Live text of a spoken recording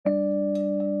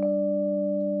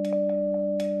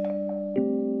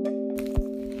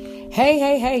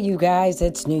Hey, you guys,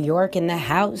 it's New York in the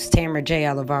house. Tamara J.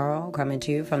 Alivaro coming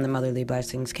to you from the Motherly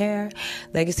Blessings Care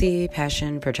Legacy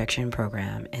Passion Protection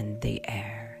Program in the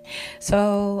air.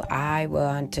 So I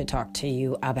want to talk to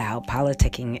you about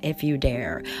politicking, if you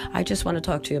dare. I just want to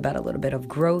talk to you about a little bit of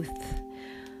growth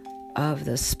of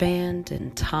the span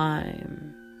and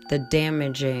time, the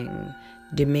damaging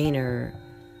demeanor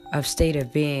of state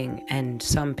of being and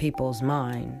some people's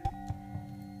mind,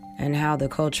 and how the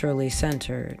culturally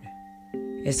centered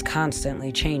is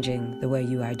constantly changing the way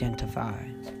you identify.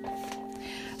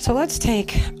 So let's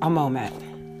take a moment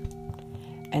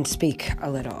and speak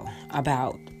a little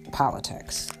about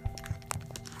politics.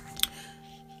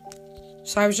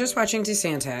 So I was just watching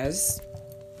DeSantis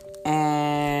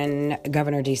and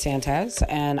Governor DeSantis,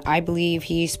 and I believe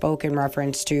he spoke in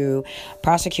reference to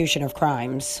prosecution of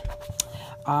crimes.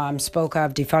 Spoke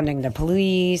of defunding the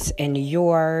police in New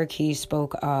York. He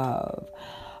spoke of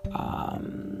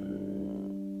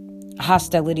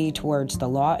hostility towards the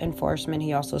law enforcement.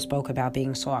 He also spoke about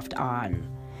being soft on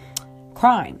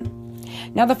crime.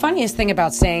 Now, the funniest thing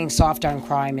about saying soft on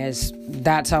crime is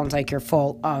that sounds like you're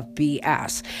full of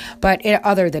BS. But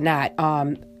other than that,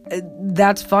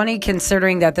 that's funny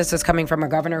considering that this is coming from a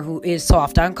governor who is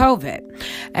soft on COVID.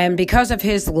 And because of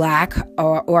his lack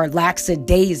or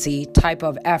lackadaisy type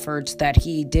of efforts that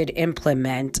he did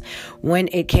implement when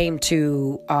it came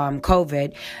to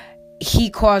COVID,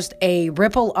 he caused a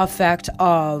ripple effect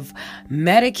of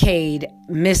Medicaid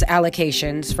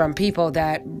misallocations from people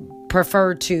that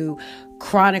prefer to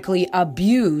chronically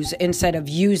abuse instead of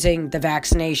using the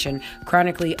vaccination,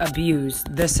 chronically abuse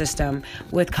the system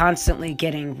with constantly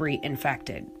getting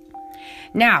reinfected.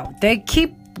 Now, they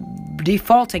keep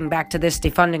defaulting back to this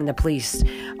defunding the police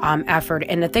effort.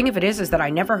 And the thing of it is that I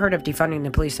never heard of defunding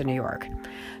the police in New York.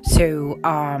 So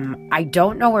I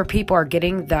don't know where people are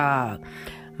getting the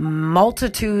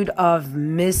multitude of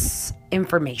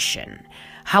misinformation.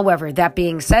 However, that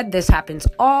being said, this happens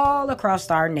all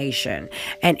across our nation,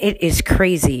 and it is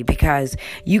crazy because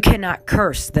you cannot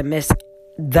curse the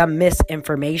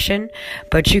misinformation,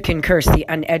 but you can curse the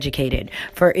uneducated,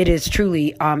 for it is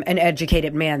truly an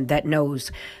educated man that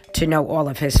knows to know all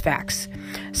of his facts.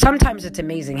 Sometimes it's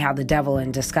amazing how the devil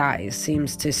in disguise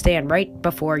seems to stand right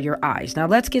before your eyes. Now,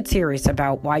 let's get serious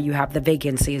about why you have the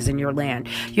vacancies in your land.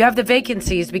 You have the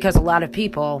vacancies because a lot of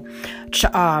people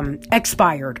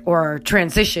expired or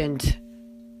transitioned.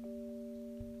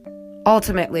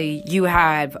 Ultimately, you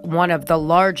have one of the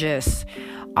largest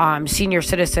senior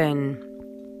citizen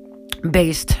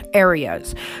based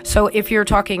areas. So if you're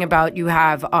talking about you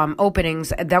have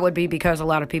openings, that would be because a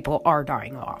lot of people are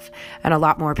dying off and a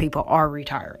lot more people are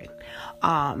retiring.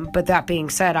 But that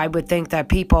being said, I would think that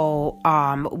people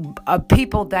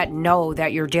that know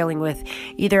that you're dealing with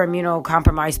either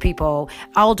immunocompromised people,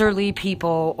 elderly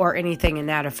people, or anything in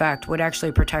that effect would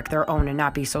actually protect their own and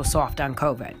not be so soft on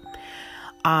COVID.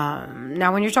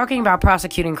 Now, when you're talking about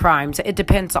prosecuting crimes, it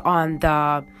depends on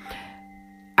the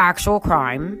actual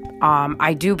crime.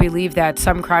 I do believe that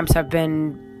some crimes have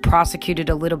been prosecuted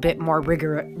a little bit more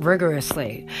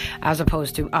rigorously as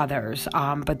opposed to others.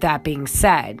 But that being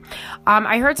said,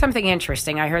 I heard something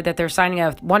interesting. I heard that they're signing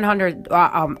a 100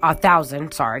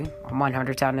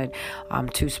 sounded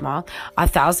too small,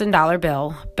 $1,000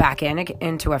 bill back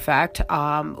into effect,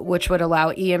 which would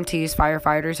allow EMTs,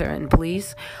 firefighters, and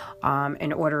police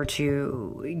in order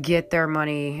to get their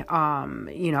money,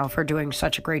 for doing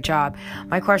such a great job.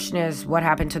 My question is, what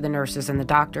happened to the nurses and the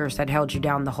doctors that held you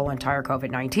down the whole entire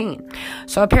COVID-19?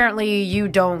 So apparently you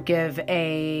don't give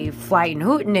a flight and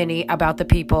hootenanny about the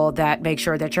people that make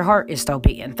sure that your heart is still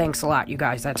beating. Thanks a lot, you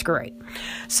guys. That's great.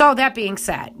 So that being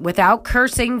said, without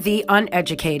cursing the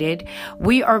uneducated,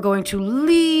 we are going to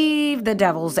leave the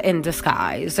devils in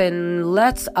disguise and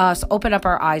let's us open up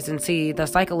our eyes and see the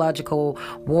psychological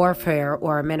warfare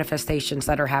or manifestations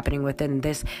that are happening within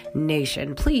this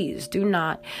nation. Please do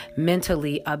not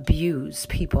mentally abuse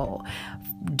people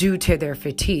due to their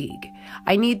fatigue.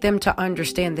 I need them to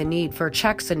understand the need for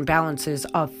checks and balances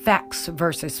of facts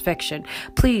versus fiction.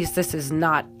 Please, this is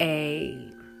not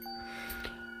a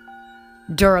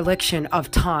dereliction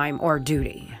of time or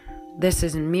duty. This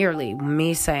is merely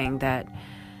me saying that,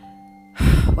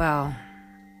 well,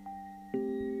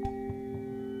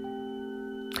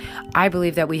 I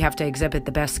believe that we have to exhibit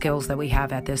the best skills that we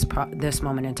have at this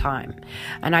moment in time.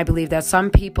 And I believe that some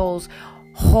people's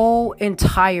whole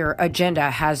entire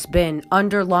agenda has been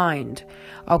underlined,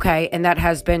 okay? And that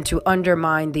has been to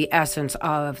undermine the essence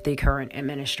of the current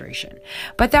administration.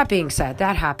 But that being said,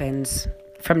 that happens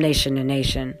from nation to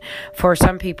nation. For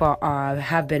some people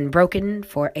have been broken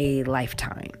for a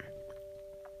lifetime.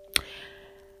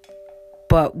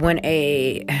 But when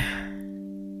a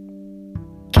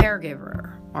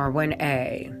caregiver or when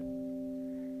a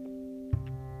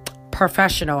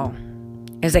professional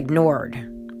is ignored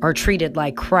or treated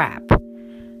like crap,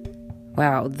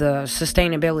 well, the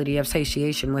sustainability of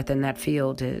satiation within that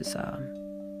field is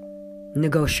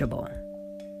negotiable.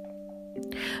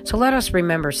 So let us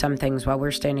remember some things while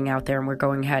we're standing out there and we're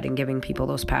going ahead and giving people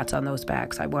those pats on those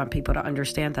backs. I want people to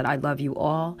understand that I love you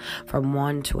all from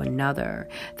one to another,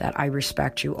 that I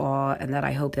respect you all, and that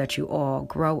I hope that you all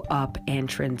grow up and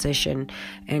transition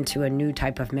into a new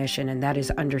type of mission, and that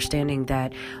is understanding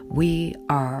that we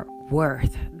are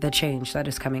worth the change that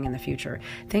is coming in the future.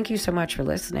 Thank you so much for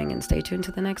listening, and stay tuned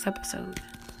to the next episode.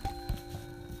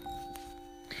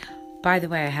 By the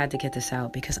way, I had to get this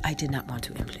out because I did not want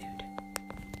to implude.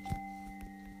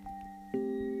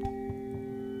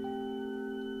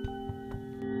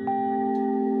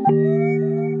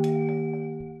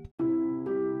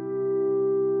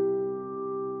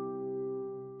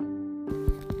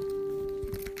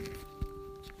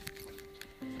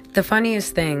 The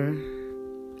funniest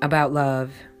thing about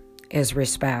love is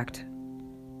respect.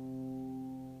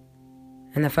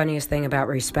 And the funniest thing about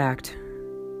respect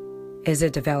is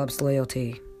it develops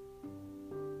loyalty.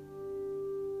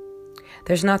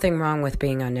 There's nothing wrong with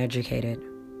being uneducated.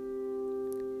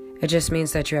 It just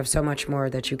means that you have so much more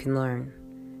that you can learn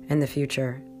in the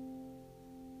future.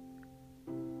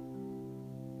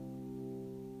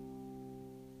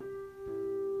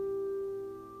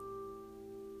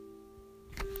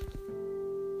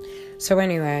 So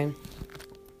anyway,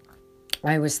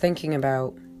 I was thinking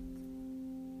about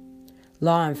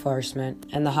law enforcement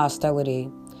and the hostility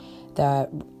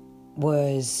that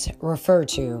was referred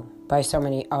to by so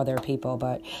many other people.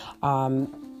 But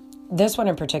this one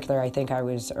in particular, I think I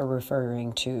was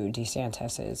referring to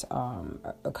DeSantis's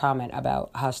comment about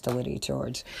hostility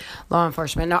towards law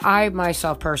enforcement. Now, I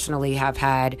myself personally have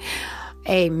had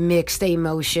a mixed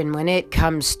emotion when it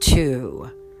comes to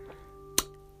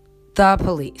the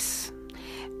police.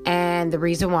 And the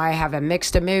reason why I have a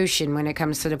mixed emotion when it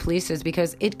comes to the police is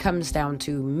because it comes down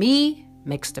to me,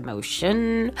 mixed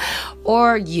emotion,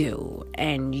 or you.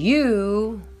 And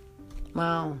you,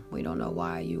 well, we don't know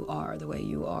why you are the way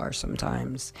you are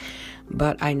sometimes,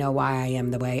 but I know why I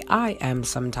am the way I am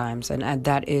sometimes, and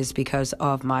that is because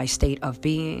of my state of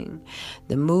being,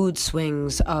 the mood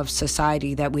swings of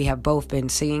society that we have both been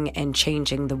seeing and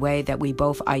changing the way that we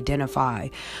both identify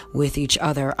with each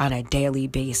other on a daily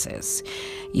basis.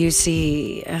 You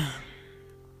see,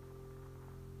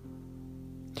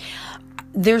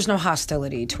 there's no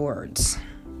hostility towards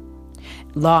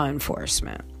law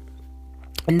enforcement.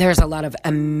 And there's a lot of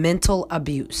mental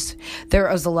abuse.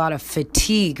 There is a lot of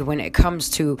fatigue when it comes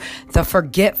to the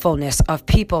forgetfulness of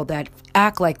people that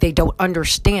act like they don't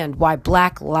understand why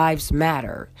Black Lives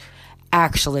Matter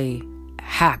actually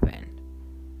happened.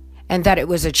 And that it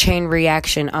was a chain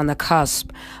reaction on the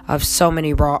cusp of so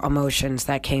many raw emotions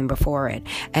that came before it.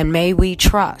 And may we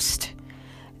trust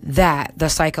that the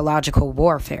psychological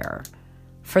warfare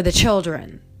for the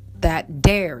children that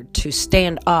dared to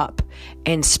stand up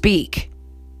and speak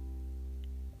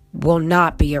will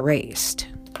not be erased.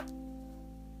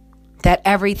 That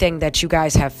everything that you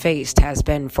guys have faced has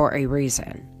been for a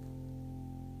reason.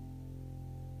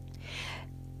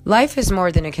 Life is more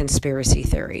than a conspiracy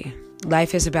theory.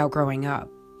 Life is about growing up,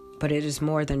 but it is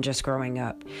more than just growing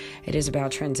up. It is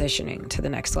about transitioning to the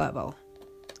next level.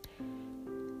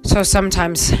 So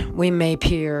sometimes we may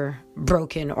appear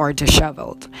broken or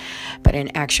disheveled, but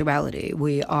in actuality,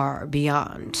 we are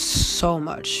beyond, so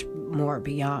much more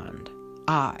beyond.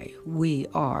 We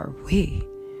are we.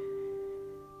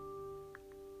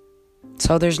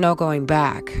 So there's no going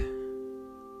back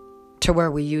to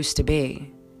where we used to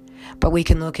be, but we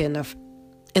can look in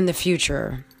the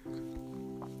future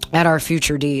at our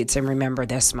future deeds and remember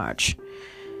this much.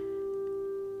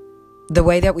 The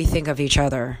way that we think of each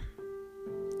other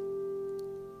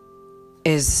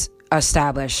is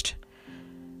established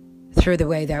through the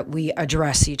way that we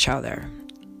address each other.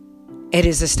 It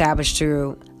is established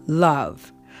through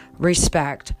love,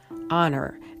 respect,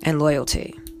 honor, and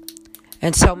loyalty,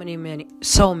 and so many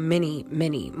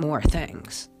more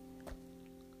things.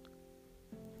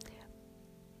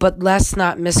 But let's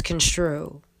not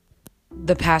misconstrue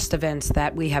the past events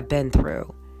that we have been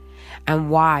through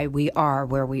and why we are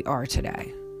where we are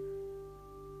today.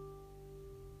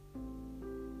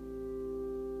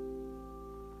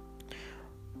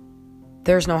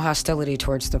 There's no hostility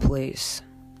towards the police.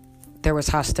 There was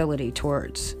hostility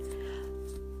towards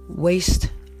waste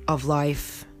of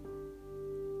life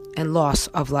and loss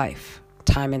of life,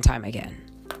 time and time again.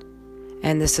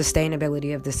 And the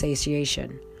sustainability of the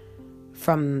satiation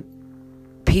from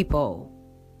people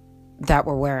that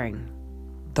were wearing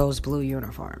those blue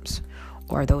uniforms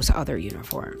or those other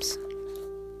uniforms.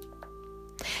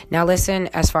 Now listen,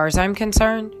 as far as I'm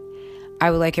concerned,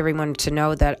 I would like everyone to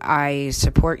know that I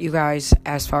support you guys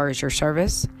as far as your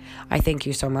service. I thank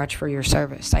you so much for your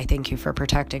service. I thank you for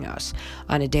protecting us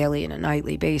on a daily and a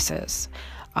nightly basis.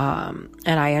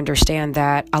 And I understand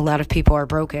that a lot of people are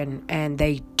broken and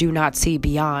they do not see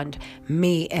beyond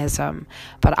me-ism,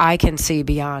 but I can see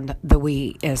beyond the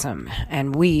we-ism,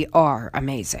 and we are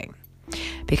amazing.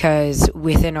 Because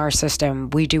within our system,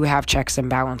 we do have checks and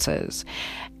balances.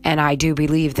 And I do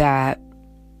believe that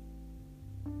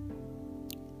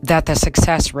the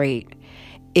success rate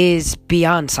is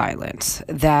beyond silence,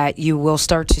 that you will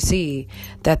start to see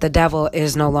that the devil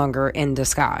is no longer in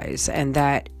disguise, and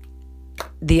that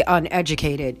the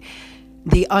uneducated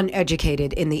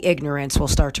in the ignorance will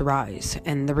start to rise.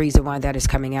 And the reason why that is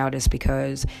coming out is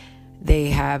because they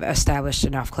have established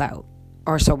enough clout,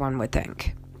 or so one would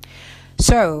think.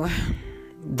 So,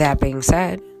 that being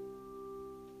said,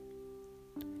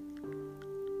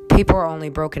 people are only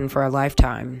broken for a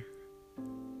lifetime.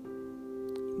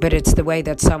 But it's the way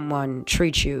that someone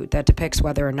treats you that depicts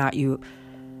whether or not you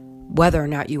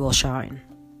will shine.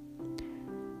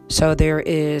 So there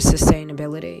is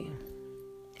sustainability,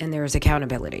 and there is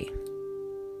accountability.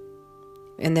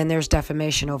 And then there's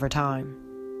defamation over time.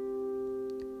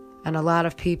 And a lot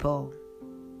of people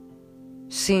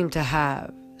seem to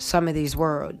have some of these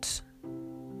words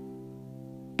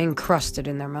encrusted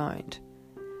in their mind,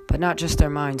 but not just their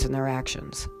minds and their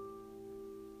actions.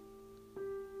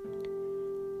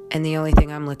 And the only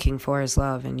thing I'm looking for is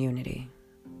love and unity.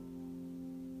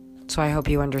 So I hope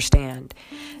you understand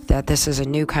that this is a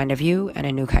new kind of you and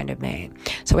a new kind of me.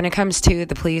 So when it comes to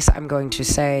the police, I'm going to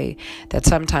say that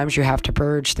sometimes you have to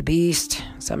purge the beast.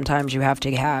 Sometimes you have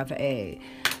to have a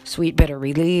sweet, bitter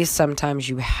release. Sometimes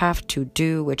you have to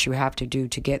do what you have to do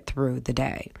to get through the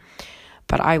day.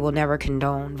 But I will never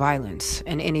condone violence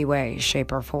in any way,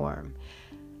 shape, or form.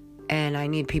 And I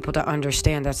need people to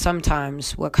understand that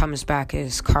sometimes what comes back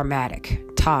is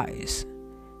karmatic ties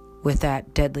with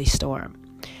that deadly storm.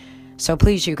 So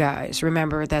please, you guys,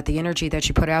 remember that the energy that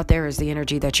you put out there is the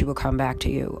energy that you will come back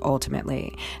to you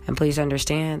ultimately. And please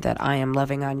understand that I am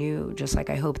loving on you, just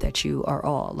like I hope that you are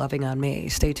all loving on me.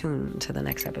 Stay tuned to the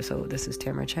next episode. This is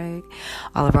Tamara Chag,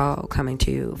 all coming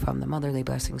to you from the Motherly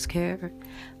Blessings Care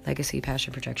Legacy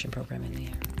Passion Projection Program in the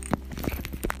air.